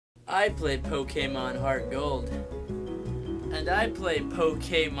I play Pokémon HeartGold. And I play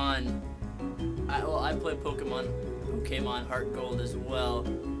Pokémon... I play Pokémon HeartGold as well.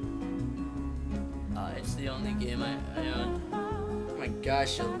 It's the only game I own. Oh my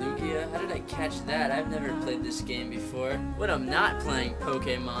gosh, a Lugia? How did I catch that? I've never played this game before. When I'm not playing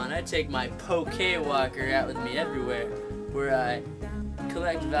Pokémon, I take my Pokéwalker out with me everywhere, where I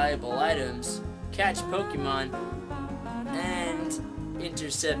collect valuable items, catch Pokémon, and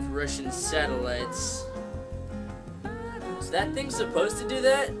intercept Russian satellites. Is that thing supposed to do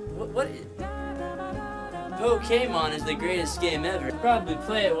that? What? Pokémon is the greatest game ever. Probably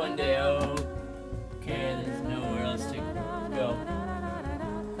play it one day. Oh, okay, there's nowhere else to go.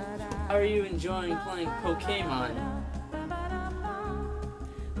 How are you enjoying playing Pokémon?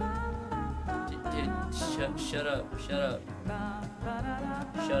 Dude, shut up, man.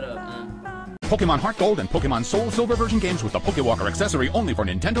 Pokémon HeartGold and Pokémon SoulSilver version games with the Pokéwalker accessory only for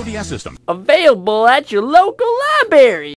Nintendo DS system. Available at your local library!